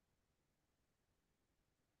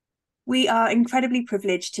We are incredibly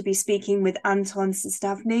privileged to be speaking with Anton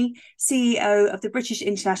Zastavnyi, CEO of the British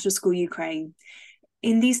International School Ukraine.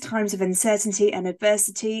 In these times of uncertainty and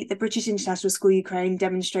adversity, the British International School Ukraine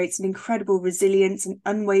demonstrates an incredible resilience and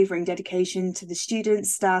unwavering dedication to the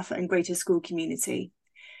students, staff, and greater school community.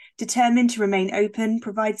 Determined to remain open,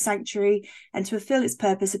 provide sanctuary, and to fulfil its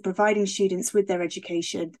purpose of providing students with their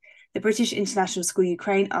education, the British International School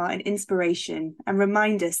Ukraine are an inspiration and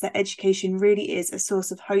remind us that education really is a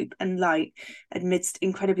source of hope and light amidst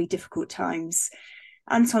incredibly difficult times.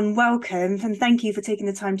 Anton, welcome, and thank you for taking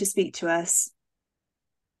the time to speak to us.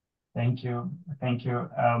 Thank you. Thank you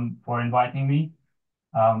for inviting me.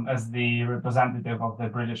 As the representative of the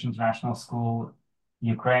British International School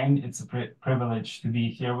Ukraine, it's a privilege to be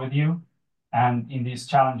here with you. And in these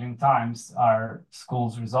challenging times, our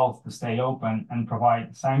schools resolve to stay open and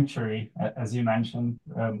provide sanctuary. As you mentioned,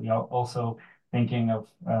 we are also thinking of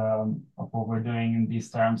what we're doing in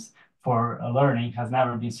these terms for learning has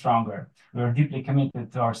never been stronger. We are deeply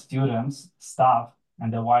committed to our students, staff,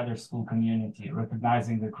 and the wider school community,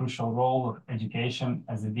 recognizing the crucial role of education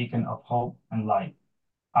as a beacon of hope and light.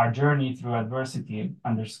 Our journey through adversity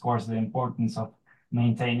underscores the importance of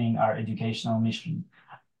maintaining our educational mission,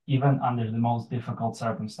 even under the most difficult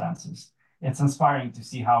circumstances. It's inspiring to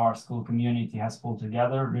see how our school community has pulled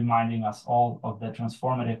together, reminding us all of the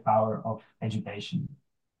transformative power of education.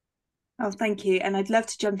 Oh, thank you. And I'd love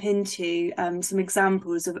to jump into some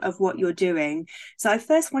examples of what you're doing. So I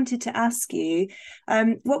first wanted to ask you,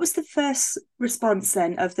 what was the first response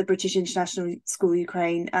then of the British International School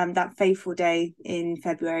Ukraine that fateful day in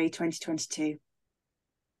February 2022?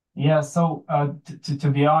 Yeah, so to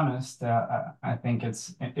be honest, I think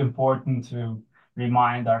it's important to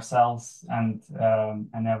remind ourselves and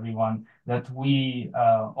everyone that we,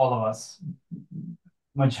 all of us,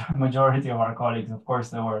 majority of our colleagues, of course,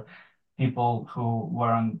 there were people who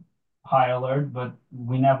were on high alert, but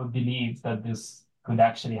we never believed that this could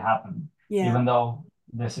actually happen, even though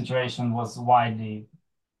the situation was widely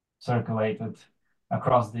circulated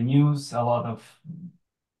across the news. A lot of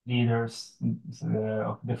leaders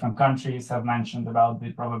of different countries have mentioned about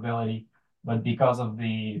the probability, but because of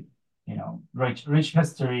the rich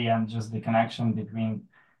history and just the connection between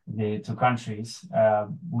the two countries,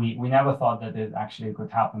 we never thought that it actually could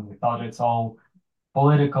happen. We thought it's all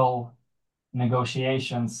political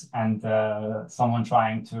negotiations and someone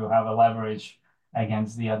trying to have a leverage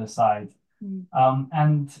against the other side.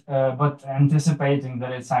 But anticipating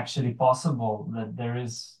that it's actually possible that there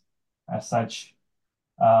is such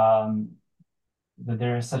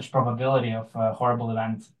probability of a horrible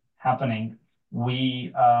event happening,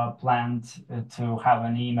 we planned to have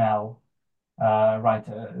an email.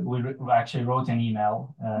 We actually wrote an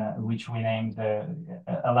email, which we named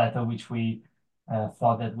a letter, which we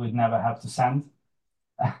thought that we'd never have to send.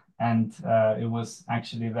 And it was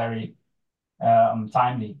actually very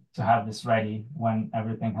timely to have this ready when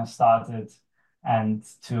everything has started, and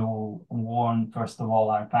to warn, first of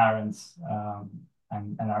all, our parents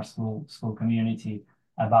and our school community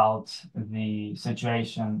about the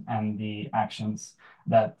situation and the actions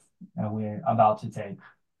that we're about to take.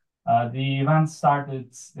 The event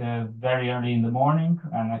started very early in the morning,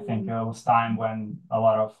 and I think it was time when a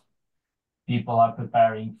lot of people are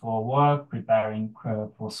preparing for work, preparing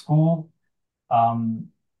for school. And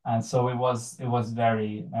so it was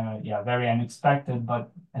very, very unexpected,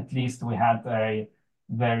 but at least we had a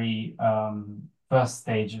very first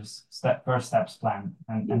steps planned,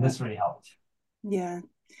 and this really helped. Yeah.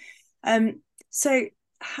 So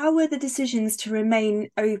how were the decisions to remain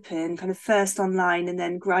open, kind of first online and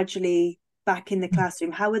then gradually back in the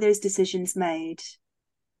classroom? How were those decisions made?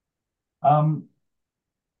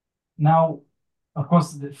 Now, of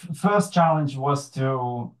course, the first challenge was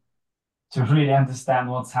to really understand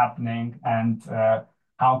what's happening and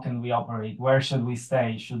how can we operate. Where should we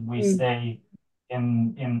stay? Should we stay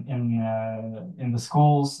in the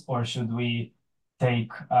schools, or should we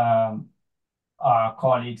take our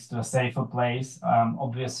colleagues to a safer place?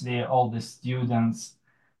 Obviously, all the students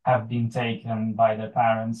have been taken by their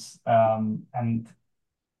parents, and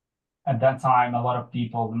at that time, a lot of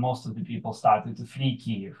people, most of the people, started to flee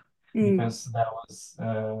Kyiv because there was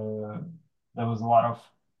a lot of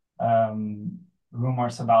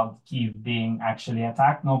rumors about Kyiv being actually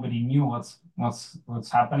attacked. Nobody knew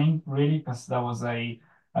what's happening really, because there was a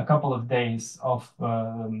couple of days of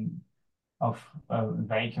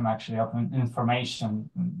vacuum, actually, of information.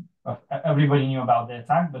 Everybody knew about the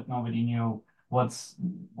attack, but nobody knew what's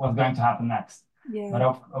going to happen next. But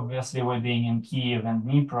obviously, with being in Kyiv and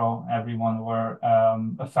Dnipro, everyone were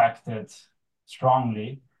affected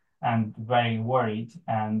strongly and very worried.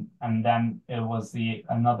 And then it was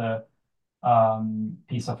another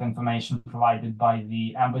piece of information provided by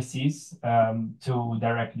the embassies to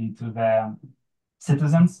directly to the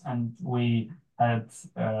citizens, and we had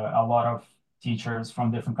a lot of teachers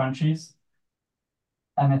from different countries,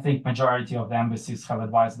 and I think majority of the embassies have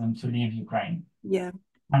advised them to leave Ukraine. Yeah.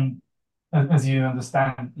 And as you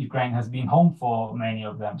understand, Ukraine has been home for many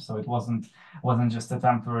of them, so it wasn't just a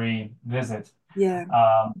temporary visit. Yeah.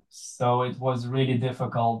 So it was really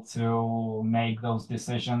difficult to make those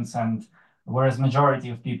decisions. And whereas majority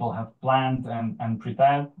of people have planned and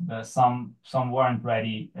prepared, some weren't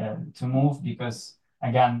ready to move because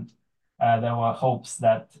again, there were hopes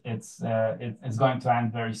that it's going to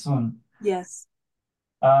end very soon. Yes.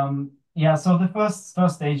 Yeah, so the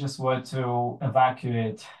first stages were to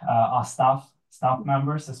evacuate our staff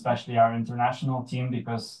members, especially our international team,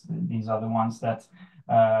 because these are the ones that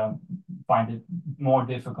uh, find it more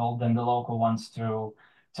difficult than the local ones to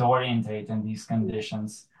orientate in these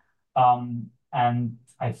conditions. And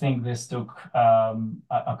I think this took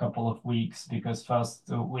a couple of weeks because first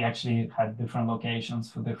we actually had different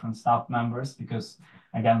locations for different staff members because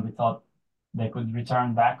again we thought they could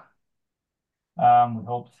return back. We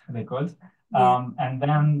hoped they could. Yeah. And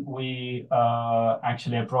then we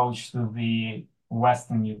actually approached to the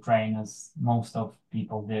Western Ukraine, as most of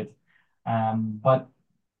people did. But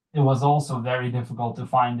it was also very difficult to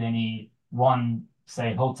find any one,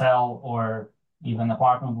 say, hotel or even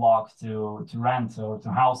apartment block to rent or to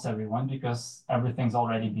house everyone because everything's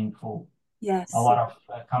already been full. A Yes. lot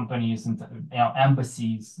of companies and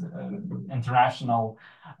embassies, international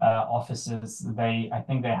offices. I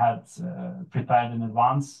think they had prepared in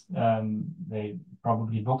advance. They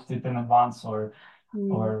probably booked it in advance, or Mm.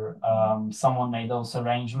 or someone made those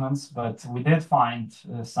arrangements. But we did find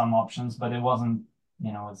some options, but it wasn't,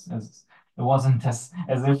 it wasn't as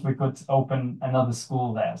if we could open another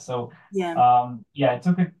school there. So Yeah. yeah, it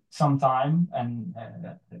took some time, and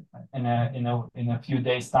in a few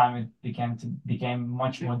days' time, it became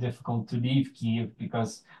much more difficult to leave Kiev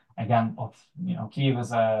because again, Kiev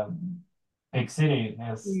is a big city.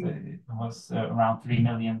 Mm. It was around 3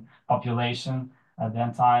 million population at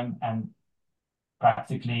that time, and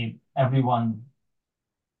practically everyone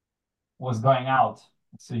was going out.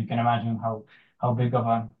 So you can imagine how big of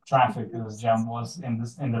a traffic jam was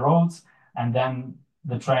in the roads, and then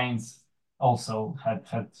the trains also had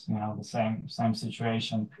the same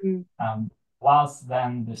situation. Mm. Whilst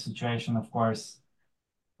then the situation, of course,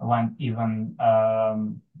 went even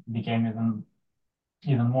became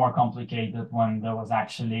even more complicated when there was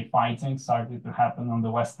actually fighting started to happen on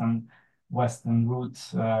the western route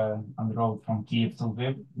on the road from Kiev to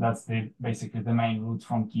Lviv. That's basically the main route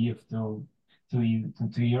from Kiev to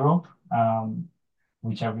Europe,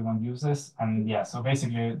 which everyone uses. And yeah, so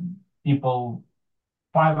basically, people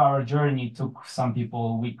 5 hour journey took some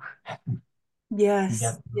people a week to Yes.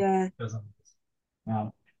 get Yeah. because of this. Yeah.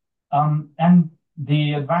 And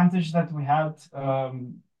the advantage that we had,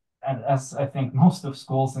 and as I think most of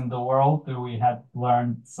schools in the world, we had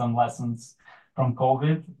learned some lessons from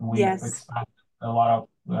COVID. We've Yes. expanded a lot of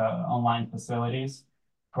online facilities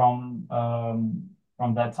from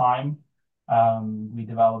that time. We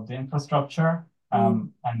developed the infrastructure,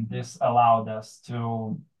 Mm. and this allowed us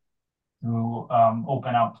to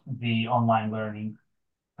open up the online learning Yeah.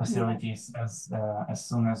 facilities as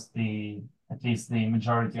soon as at least the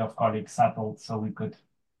majority of colleagues settled, so we could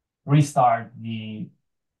restart the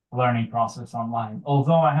learning process online.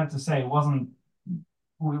 Although I have to say it wasn't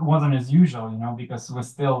as usual, because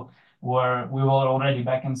we were already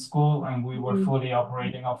back in school and we were Mm. fully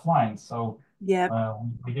operating offline. So Yeah.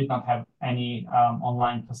 we did not have any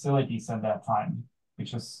online facilities at that time,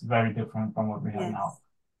 which is very different from what we have now. Yes.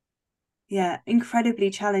 Yeah. Incredibly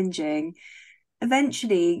challenging.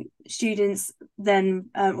 Eventually, students then,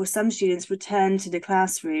 or some students, returned to the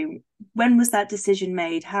classroom. When was that decision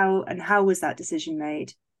made? How was that decision made?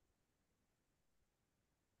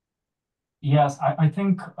 Yes, I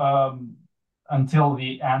think until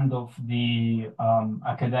the end of the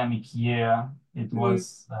academic year, it Mm. was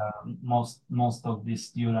most of the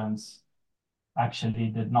students actually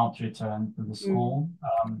did not return to the Mm. school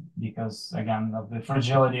because, again, of the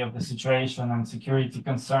fragility of the situation and security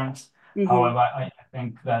concerns. Mm-hmm. However, I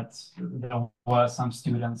think that there were some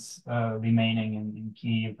students remaining in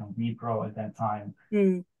Kyiv and Dnipro at that time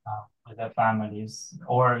Mm. with their families,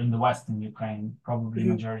 or in the Western Ukraine. Probably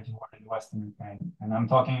Mm-hmm. majority were in Western Ukraine, and I'm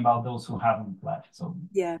talking about those who haven't left. So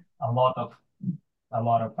Yeah. a lot of a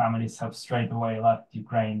lot of families have straight away left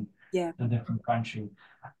Ukraine Yeah. to different country.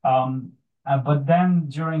 Um, but then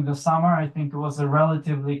during the summer, I think it was a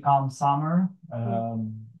relatively calm summer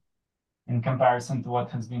Mm. in comparison to what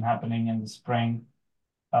has been happening in the spring.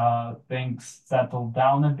 things settled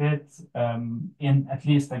down a bit, in at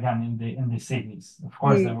least again in the cities. Of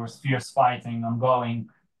course, there was fierce fighting ongoing,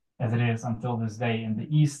 as it is until this day, in the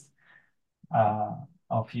east uh,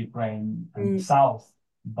 of Ukraine and the south.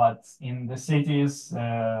 But in the cities,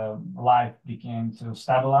 life began to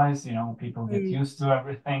stabilize. You know, people get used to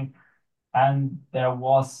everything, and there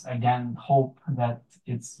was again hope that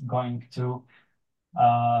it's going to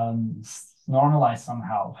normalize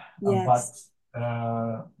somehow. But Yes.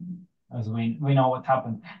 as we know what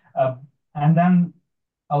happened, and then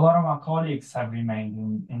a lot of our colleagues have remained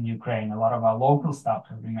in Ukraine. A lot of our local staff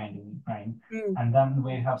have remained in Ukraine. And then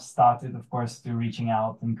we have started, of course, to reaching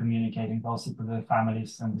out and communicating closely to the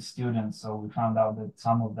families and the students. So we found out that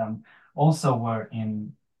some of them also were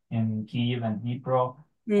in Kyiv and Dnipro.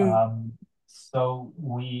 So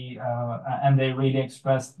and they really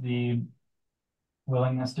expressed the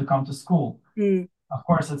willingness to come to school. Of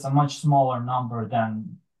course, it's a much smaller number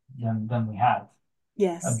than we had.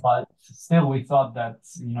 Yes. But still, we thought that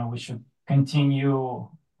we should continue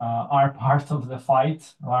our part of the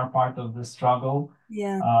fight, our part of the struggle.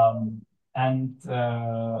 Yeah. And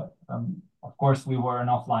of course, we were an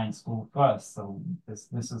offline school first, so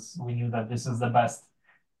we knew that this is the best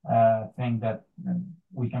thing that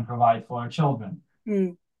we can provide for our children.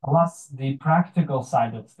 Plus, the practical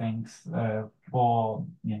side of things for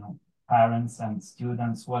parents and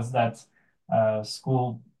students was that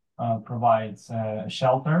school provides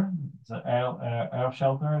shelter, the air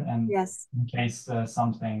shelter, and Yes. in case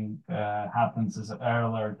something happens as an air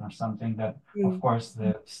alert or something, that of course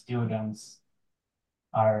the students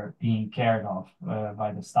are being cared of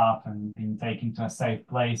by the staff and being taken to a safe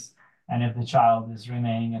place. And if the child is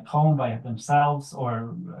remaining at home by themselves,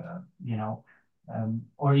 or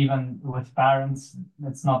or even with parents,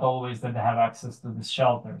 it's not always that they have access to this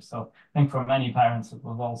shelter. So I think for many parents, it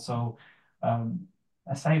was also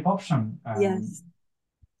a safe option. Yes.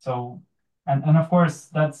 So, and of course,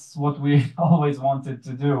 that's what we always wanted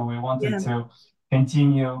to do. We wanted to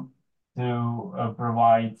continue to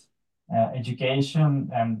provide education,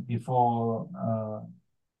 and before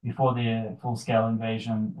the full-scale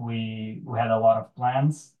invasion, we had a lot of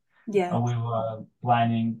plans. Yeah. We were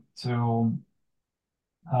planning to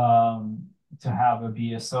have a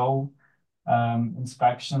BSO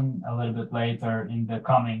inspection a little bit later in the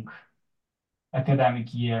coming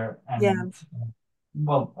academic year. And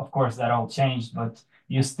well, of course, that all changed, but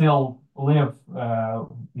you still live,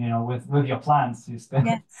 with your plans. You still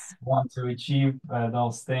want to achieve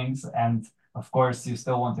those things, and of course, you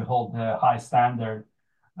still want to hold the high standard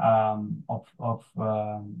of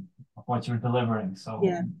what you're delivering. So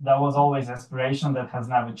that was always aspiration that has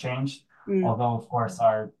never changed, although of course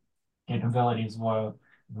our capabilities were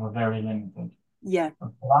very limited.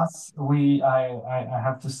 Plus, I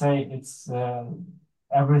have to say it's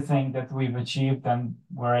everything that we've achieved and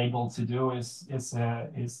we're able to do is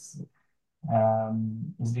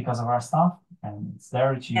because of our staff, and it's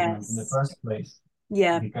their achievement in the first place.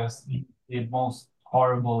 Because the most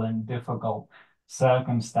horrible and difficult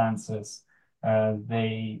circumstances,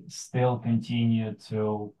 they still continue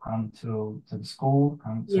to come to the school,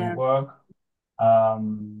 come to work,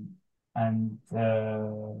 and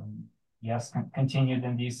yes, continued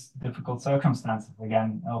in these difficult circumstances.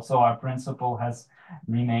 Again, also our principal has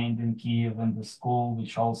remained in Kyiv in the school,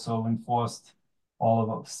 which also enforced all of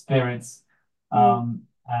our spirits, and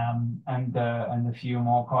a few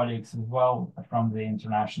more colleagues as well from the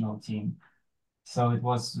international team. So it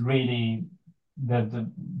was really the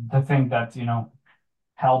thing that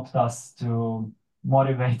helped us to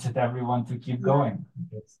motivated everyone to keep going.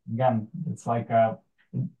 It's like it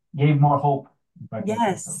gave more hope.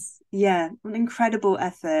 Yes, yeah, an incredible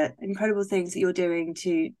effort, incredible things that you're doing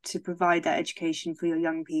to provide that education for your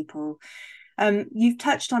young people. You've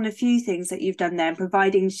touched on a few things that you've done there, and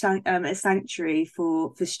providing a sanctuary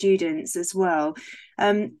for students as well.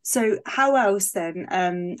 So how else then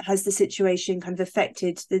has the situation kind of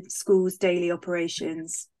affected the school's daily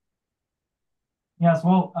operations? Yes,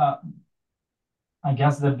 well, I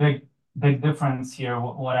guess the big difference here,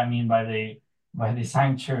 what I mean by the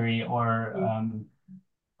sanctuary, or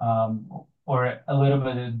a little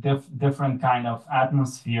bit of different kind of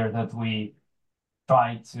atmosphere that we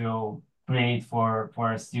try to create for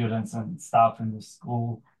our students and staff in the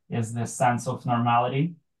school, is this sense of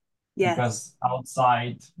normality. Because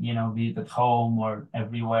outside, be it at home or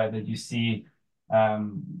everywhere that you see, the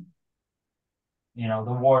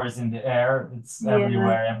war is in the air. It's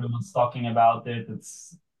everywhere. Everyone's talking about it.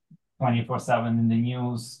 It's 24/7 in the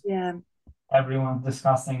news. Everyone's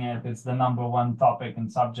discussing it. It's the number one topic and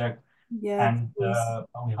subject. And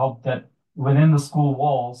we hope that within the school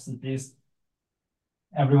walls,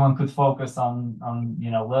 everyone could focus on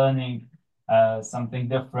learning something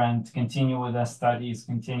different, continue with their studies,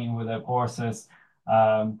 continue with their courses,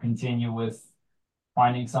 continue with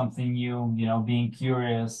finding something new, being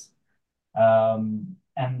curious. And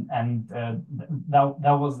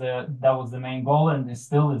that was the main goal, and it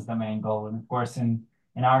still is the main goal. And of course, in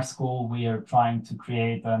our school, we are trying to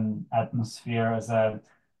create an atmosphere as a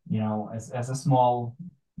small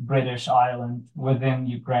British island within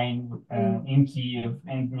Ukraine, in Kyiv,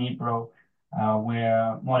 in Dnipro.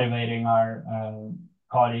 We're motivating our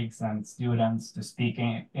colleagues and students to speak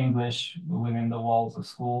English within the walls of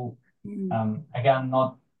school. Again,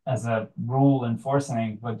 not as a rule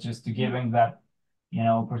enforcing, but just to giving that,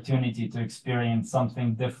 opportunity to experience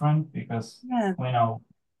something different, because Yeah. we know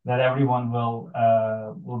that everyone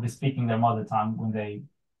will be speaking their mother tongue when they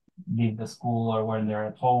leave the school or when they're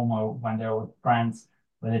at home or when they're with friends.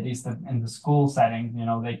 But at least in the school setting,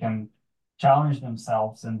 they can challenge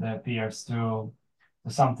themselves and their peers to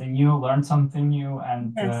something new, learn something new,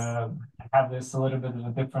 and Yes. have this a little bit of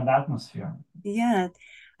a different atmosphere. Yeah.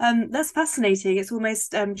 That's fascinating. It's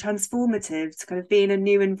almost transformative to kind of be in a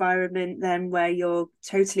new environment then where you're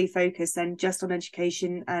totally focused then just on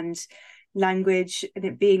education and language, and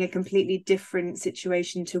it being a completely different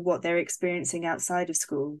situation to what they're experiencing outside of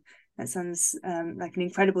school. That sounds like an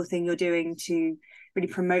incredible thing you're doing to really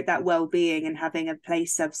promote that well-being and having a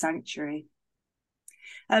place of sanctuary.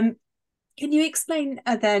 Can you explain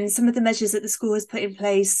then some of the measures that the school has put in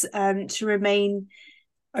place to remain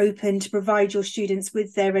open to provide your students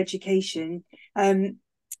with their education? So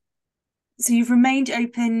you've remained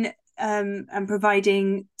open and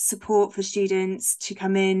providing support for students to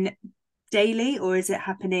come in daily, or is it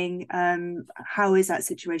happening? How is that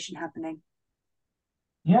situation happening?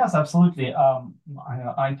 Yes, absolutely.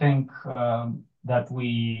 I think that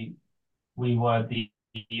we were the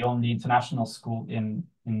only international school in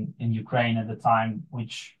Ukraine at the time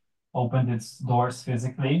which opened its doors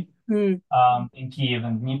physically in Kyiv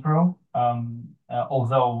and Dnipro.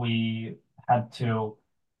 Although we had to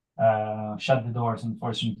shut the doors,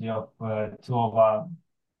 unfortunately, of two of our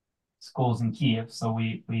schools in Kyiv. So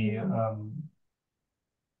we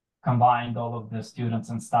combined all of the students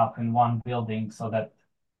and staff in one building so that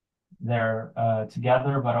they're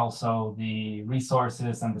together, but also the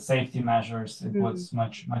resources and the safety measures, it was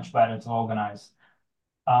much better to organize.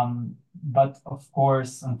 But of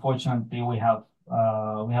course, unfortunately, we have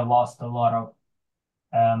lost a lot of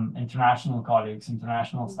international colleagues,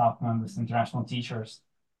 international staff members, international teachers,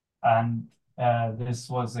 and this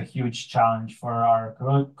was a huge challenge for our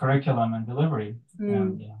curriculum and delivery.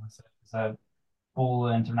 It's a full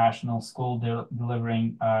international school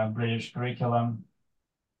delivering British curriculum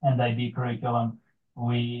and IB curriculum.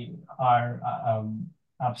 We are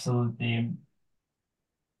absolutely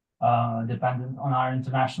dependent on our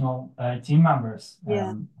international team members.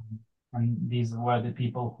 Yeah. And these were the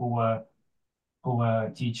people who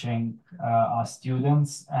were teaching our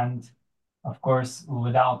students. And of course,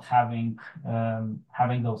 without having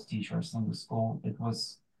those teachers in the school, it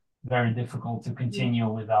was very difficult to continue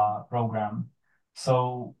with our program.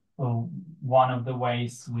 So one of the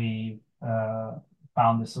ways we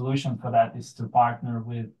found a solution for that is to partner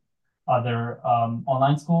with other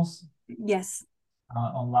online schools. Yes.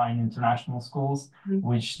 Online international schools,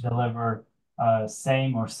 which deliver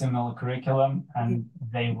same or similar curriculum, and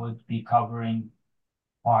they would be covering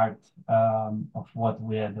part of what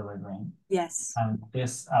we are delivering. Yes. And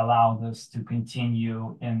this allowed us to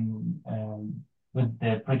continue with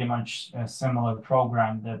the pretty much similar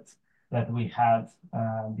program that we had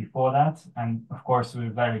before that. And of course,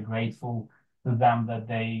 we're very grateful to them that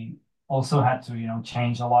they also had to,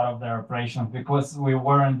 change a lot of their operations because we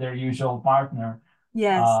weren't their usual partner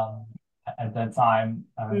Yes. at that time.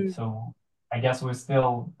 So I guess we're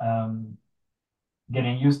still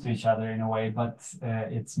getting used to each other in a way, but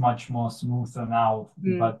it's much more smoother now.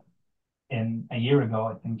 But in a year ago,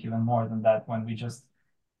 I think even more than that, when we just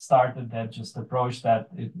started that, just approached that,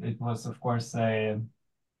 it was of course a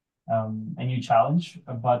new challenge.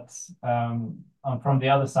 But from the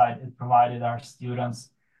other side, it provided our students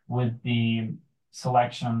with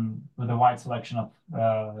with a wide selection of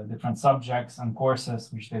different subjects and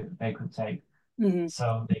courses which they could take.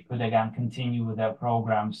 So they could again continue with their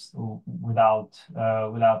programs without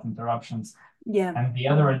interruptions. Yeah. And the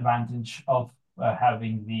other advantage of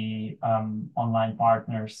having the online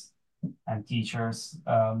partners and teachers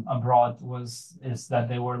abroad is that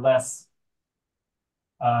they were less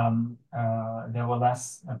prone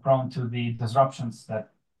to the disruptions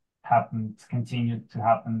that continued to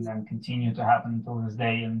happen and continue to happen until this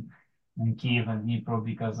day in Kyiv and Dnipro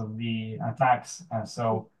because of the attacks.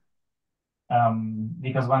 So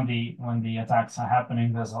because when the attacks are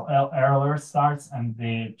happening, there's an alert starts, and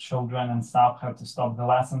the children and staff have to stop the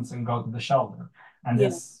lessons and go to the shelter. And Yeah.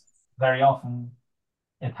 this very often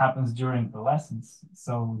it happens during the lessons.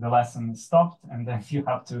 So the lesson is stopped, and then you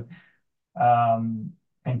have to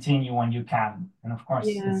continue when you can. And of course,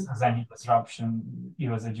 Yeah. as any disruption,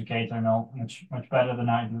 you as educator know much better than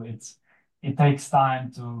I do. It takes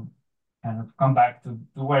time to kind of come back to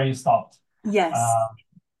where you stopped. Yes. Uh,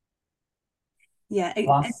 Yeah,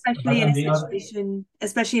 Plus, but on the other,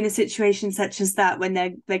 especially in a situation such as that, when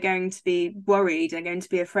they're going to be worried, they're going to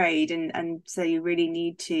be afraid, and so you really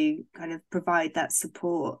need to kind of provide that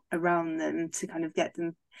support around them to kind of get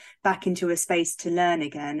them back into a space to learn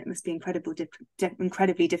again. It must be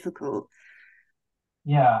incredibly difficult.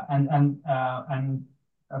 yeah, and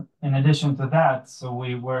in addition to that, so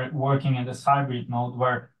we were working in this hybrid mode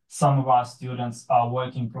where some of our students are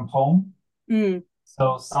working from home. Mm, So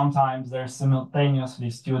sometimes there's simultaneously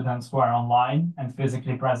students who are online and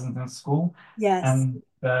physically present in school. yes. And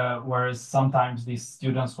whereas sometimes these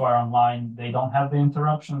students who are online, they don't have the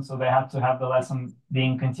interruption, so they have to have the lesson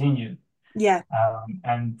being continued. Yeah.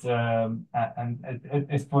 And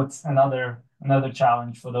it puts another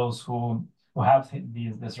challenge for those who have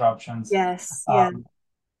these disruptions. Yes. Yeah. Um,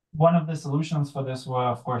 One of the solutions for this were,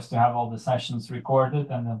 of course, to have all the sessions recorded,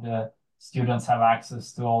 and that the students have access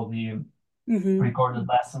to all the Mm-hmm. recorded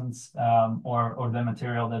lessons, or the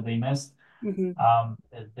material that they missed. Mm-hmm.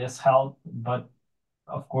 This helped, but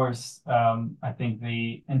of course, I think the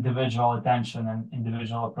individual attention and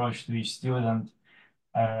individual approach to each student,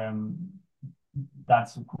 um,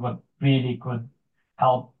 that's what really could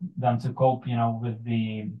help them to cope, with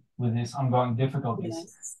these ongoing difficulties.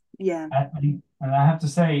 Yes. Yeah. And I have to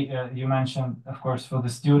say, you mentioned, of course, for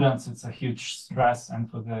the students, it's a huge stress, and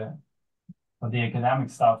for the academic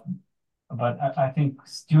stuff. But I think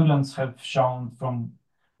students have shown, from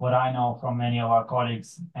what I know from many of our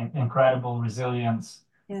colleagues, an incredible resilience,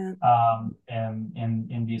 Yeah.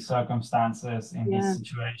 in these circumstances, in these Yeah.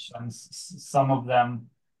 situations. Some of them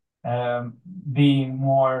being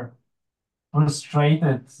more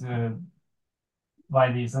frustrated by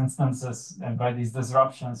these instances and by these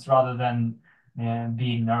disruptions, rather than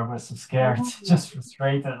being nervous or scared, Oh. just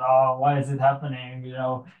frustrated. Oh, why is it happening?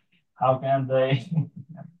 How can they?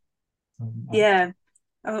 Yeah.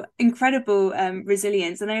 Oh, incredible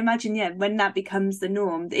resilience. And I imagine, yeah, when that becomes the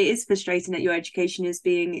norm, it is frustrating that your education is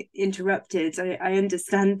being interrupted. I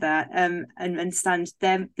understand that, and understand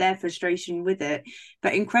their frustration with it.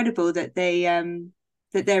 But incredible that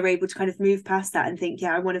they're able to kind of move past that and think,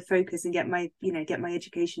 yeah, I want to focus and get my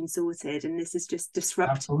education sorted. And this is just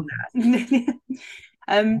disrupting Absolutely.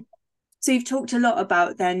 that. So you've talked a lot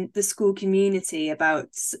about then the school community, about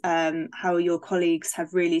how your colleagues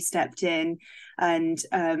have really stepped in, and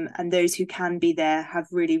those who can be there have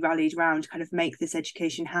really rallied around to kind of make this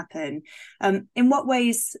education happen. In what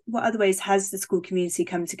other ways has the school community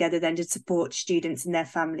come together then to support students and their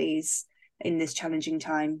families in this challenging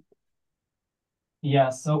time?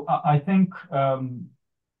 Yeah, so I think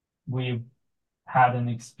we've had an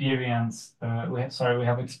experience. We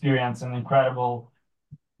have experienced an incredible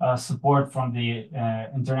support from the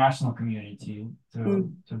international community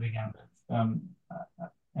to begin with.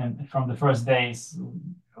 And from the first days,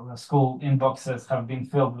 the school inboxes have been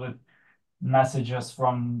filled with messages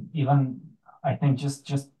from, even, I think,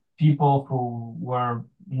 just people who were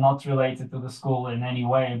not related to the school in any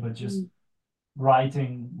way, but just Mm.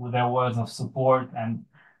 writing with their words of support, and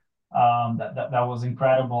that was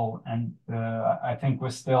incredible. And I think we're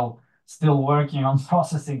still working on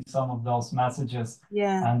processing some of those messages,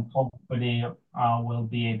 Yeah. and hopefully we'll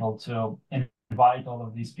be able to invite all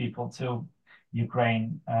of these people to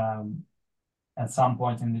Ukraine at some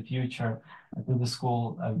point in the future to the school.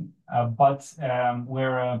 But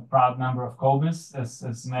we're a proud member of COBIS,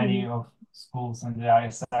 as many Mm. of schools in the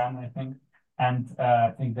ISN, I think. And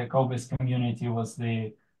I think the COBIS community was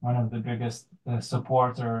one of the biggest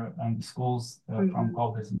supporter, and the schools from Mm-hmm.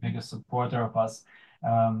 COBIS, the biggest supporter of us.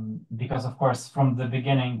 Because of course, from the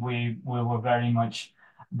beginning, we were very much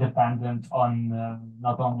dependent on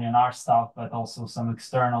not only on our staff, but also some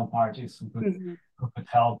external parties Mm-hmm. who could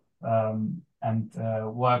help and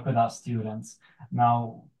work with our students. Now,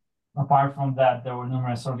 apart from that, there were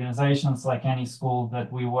numerous organizations like any school that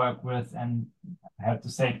we work with, and I have to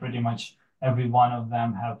say pretty much every one of them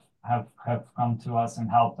have come to us and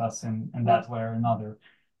helped us in that way or another.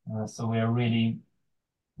 So we are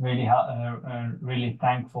really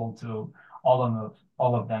thankful to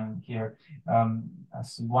all of them here.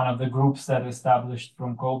 As one of the groups that established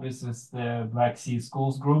from COBIS is the Black Sea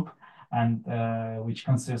Schools Group, and which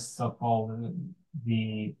consists of all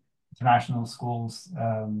the international schools,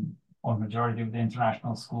 or majority of the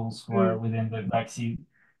international schools were within the Black Sea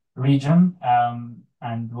region.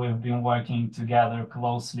 And we've been working together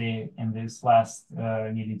closely in these last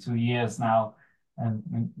nearly 2 years now, and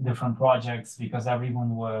different projects, because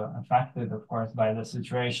everyone were affected, of course, by the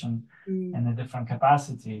situation in a different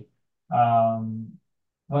capacity.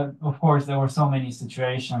 But of course, there were so many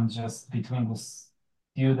situations just between the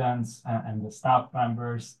students and the staff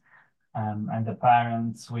members, and the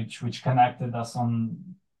parents, which connected us on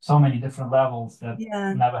so many different levels that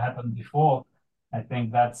never happened before. I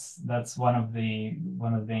think that's one of the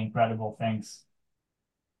incredible things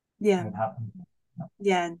that happened.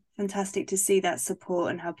 Yeah, fantastic to see that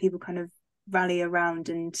support and how people kind of rally around,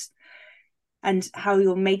 and how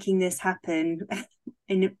you're making this happen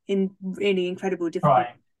in really incredible difficult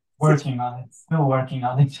working on it, still working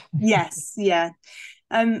on it. Yes, yeah.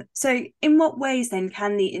 So in what ways then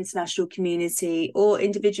can the international community or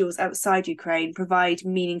individuals outside Ukraine provide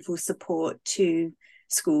meaningful support to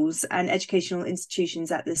schools and educational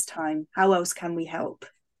institutions at this time? How else can we help?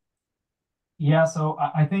 Yeah, so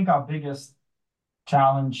I think our biggest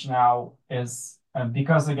challenge now is,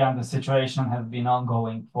 because again, the situation has been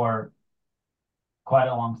ongoing for quite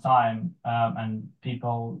a long time, and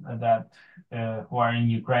people that who are in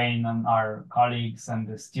Ukraine and our colleagues and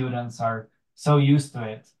the students are so used to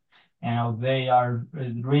it. They are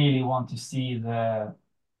really want to see the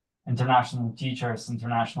international teachers,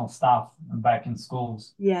 international staff back in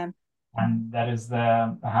schools. Yeah. And that is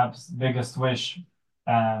the perhaps biggest wish,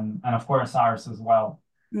 and of course ours as well.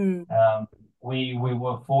 We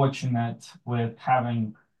were fortunate with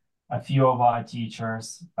having a few of our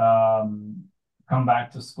teachers come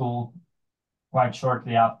back to school quite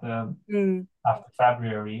shortly after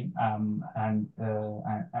February, and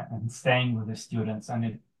staying with the students, and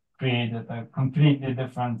it created a completely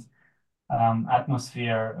different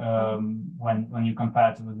atmosphere when you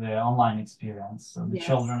compare it with the online experience. So the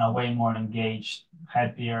children are way more engaged,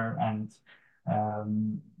 happier, and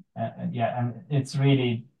and it's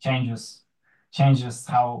really changes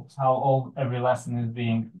how every lesson is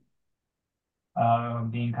being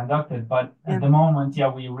conducted. But at the moment,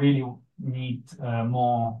 we really need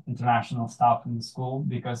more international staff in the school,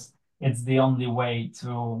 because it's the only way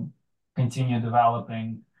to continue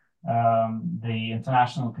developing the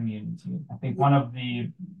international community. I think one of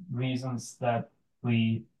the reasons that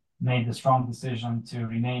we made the strong decision to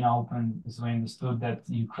remain open is we understood that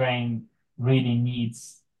Ukraine really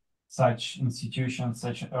needs such institutions,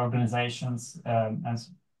 such organizations,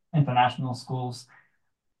 as international schools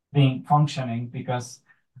being functioning, because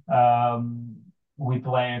we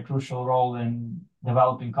play a crucial role in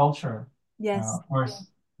developing culture. Of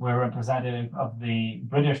course, we're representative of the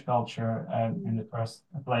British culture in the first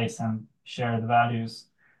place, and share the values,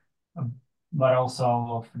 but also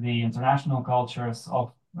of the international cultures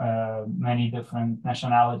of many different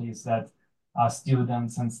nationalities that our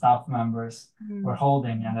students and staff members were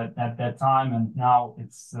holding. And at that time and now,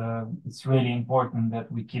 it's really important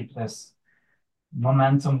that we keep this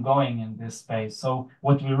momentum going in this space. So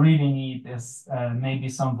what we really need is maybe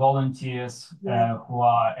some volunteers who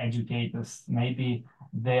are educators. Maybe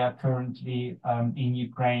they are currently in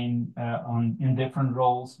Ukraine in different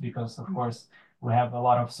roles, because of course we have a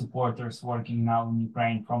lot of supporters working now in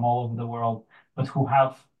Ukraine from all over the world, but who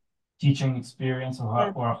have teaching experience,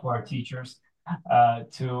 or who are teachers,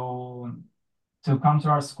 to come to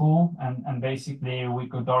our school, and basically we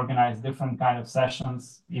could organize different kind of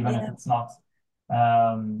sessions, even if it's not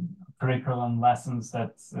curriculum lessons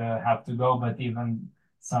that have to go, but even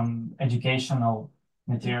some educational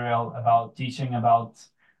material about teaching about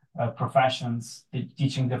professions,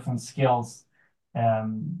 teaching different skills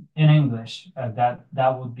in English.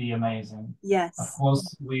 That would be amazing. Of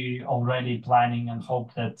course, we already planning and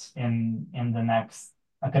hope that in the next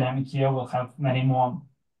academic year we'll have many more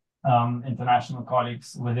international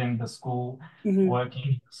colleagues within the school, working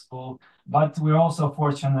in the school. But we're also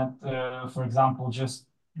fortunate, for example, just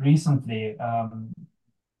recently, a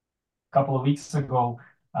couple of weeks ago,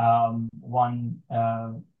 one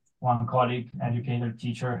colleague, educator,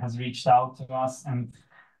 teacher, has reached out to us and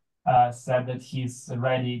said that he's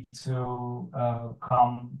ready to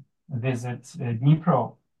come visit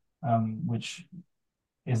Dnipro, which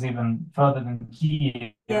is even further than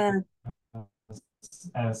Kiev.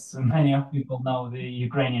 As many of people know the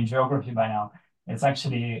Ukrainian geography by now, it's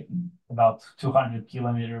actually about 200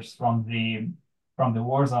 kilometers from the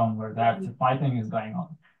war zone where the active fighting is going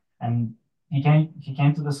on. And he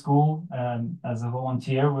came to the school as a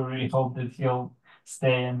volunteer. We really hope that he'll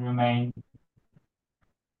stay and remain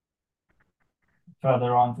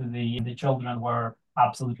further on to the children were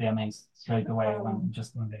absolutely amazed straight away Oh,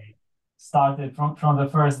 when they started from the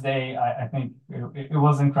first day. I think it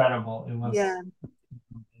was incredible. It was yeah.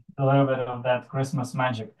 a little bit of that Christmas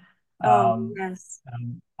magic. Oh, Um, yes.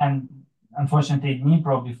 and unfortunately,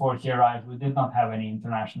 Dnipro, before he arrived, we did not have any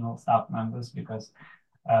international staff members because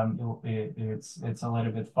it's a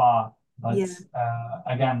little bit far. But Yeah.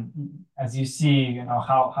 again, as you see,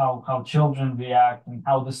 how children react and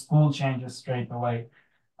how the school changes straight away.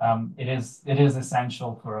 It is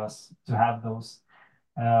essential for us to have those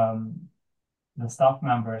um, the staff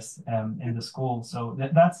members in the school. So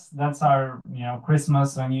that's our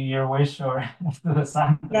Christmas or New Year wish, or to the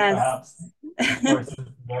Santa Yes. perhaps. Of course, it's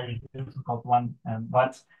a very difficult one,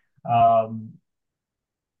 um,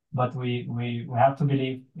 but we have to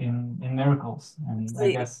believe in miracles, and I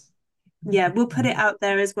Absolutely. guess. Yeah, we'll put it out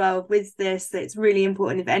there as well with this that it's really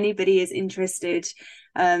important if anybody is interested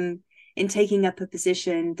um in taking up a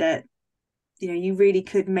position that you really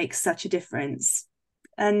could make such a difference.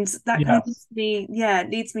 And that kind of Yes,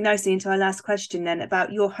 leads me nicely into our last question then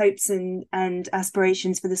about your hopes and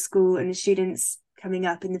aspirations for the school and the students coming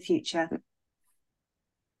up in the future.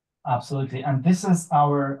 absolutely. And this is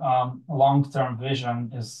our long-term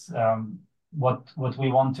vision, is what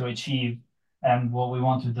we want to achieve and what we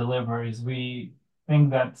want to deliver. Is we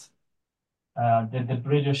think that the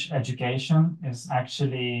British education is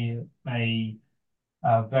actually a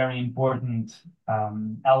very important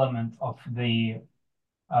element of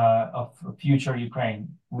future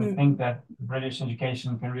Ukraine. We think Mm, that British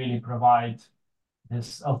education can really provide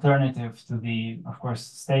this alternative to of course,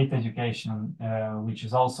 state education, which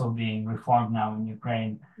is also being reformed now in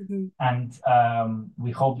Ukraine. mhm, And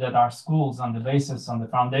we hope that our schools, on the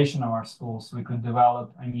foundation of our schools, we could develop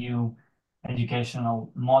a new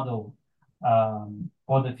educational model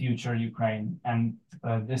for the future Ukraine. And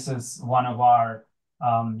this is one of our,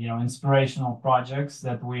 inspirational projects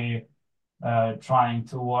that we trying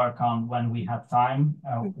to work on when we have time.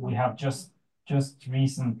 We mhm. have just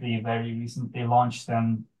very recently launched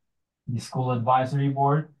the school advisory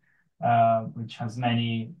board, which has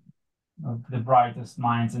many of the brightest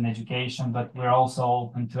minds in education, but we're also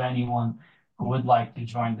open to anyone who would like to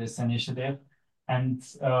join this initiative. And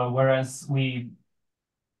whereas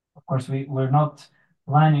of course, we're not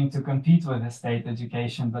planning to compete with the state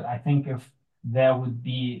education, but I think if there would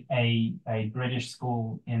be a British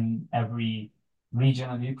school in every region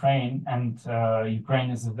of Ukraine, and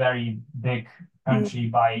Ukraine is a very big country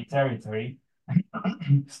Mm, by territory,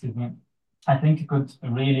 excuse me, I think it could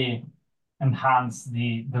really enhance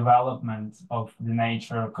the development of the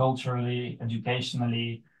nature culturally,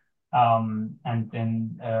 educationally, and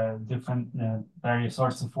in different various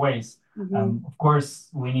sorts of ways. mhm. Of course,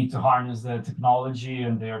 we need to harness the technology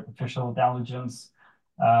and the artificial intelligence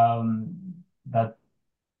um, that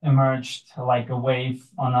emerged like a wave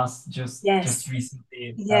on us just Yes.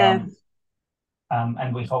 recently. Yeah.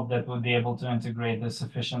 And we hope that we'll be able to integrate this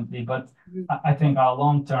efficiently. But Mhm, I think our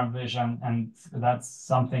long-term vision, and that's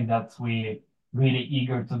something that we really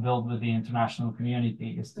eager to build with the international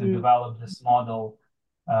community, is to mm, develop this model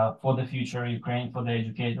for the future Ukraine, for the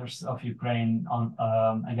educators of Ukraine,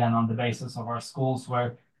 again on the basis of our schools,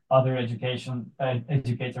 where other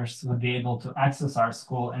educators would be able to access our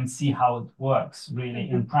school and see how it works really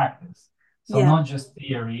in mhm. practice. So Yeah. not just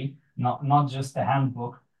theory, not just a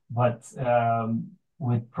handbook, but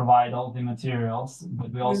we provide all the materials, but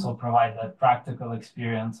we also Mm, provide that practical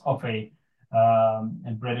experience of a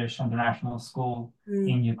British international school mm.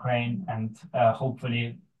 in Ukraine, and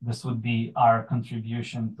hopefully this would be our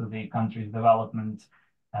contribution to the country's development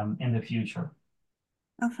in the future.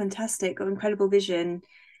 Oh, fantastic. Oh, incredible vision.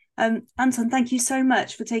 Anton, thank you so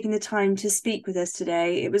much for taking the time to speak with us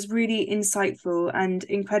today. It was really insightful and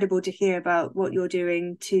incredible to hear about what you're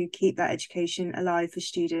doing to keep that education alive for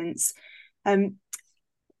students. Um,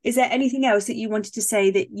 is there anything else that you wanted to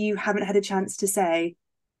say that you haven't had a chance to say?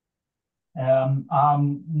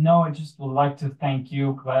 No, I just would like to thank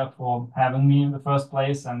you, Claire, for having me in the first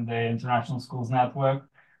place, and the International Schools Network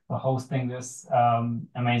for hosting this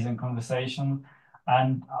amazing conversation.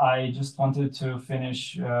 And I just wanted to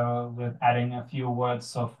finish with adding a few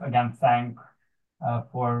words of, again, thank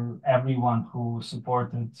for everyone who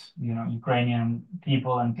supported, Ukrainian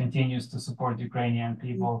people and continues to support Ukrainian Mm,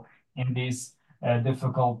 people in these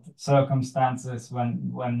difficult circumstances.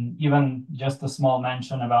 When even just a small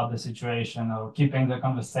mention about the situation or keeping the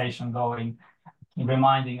conversation going,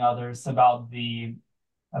 reminding others about the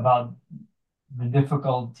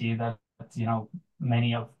difficulty that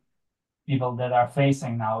many of people that are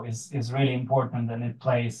facing now is really important, and it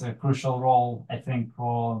plays a crucial role, I think,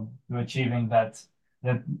 for to achieving that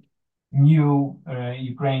new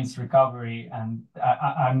Ukraine's recovery, and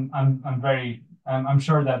I'm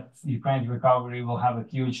sure that Ukraine's recovery will have a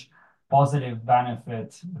huge positive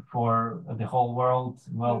benefit for the whole world.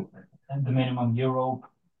 Well, at the minimum Europe,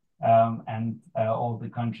 and all the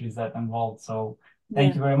countries that involved. So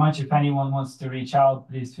thank you very much. If anyone wants to reach out,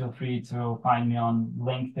 please feel free to find me on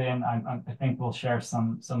LinkedIn. I think we'll share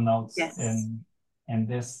some notes in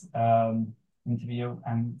this interview.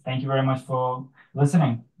 And thank you very much for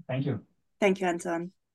listening. Thank you. Thank you, Anton.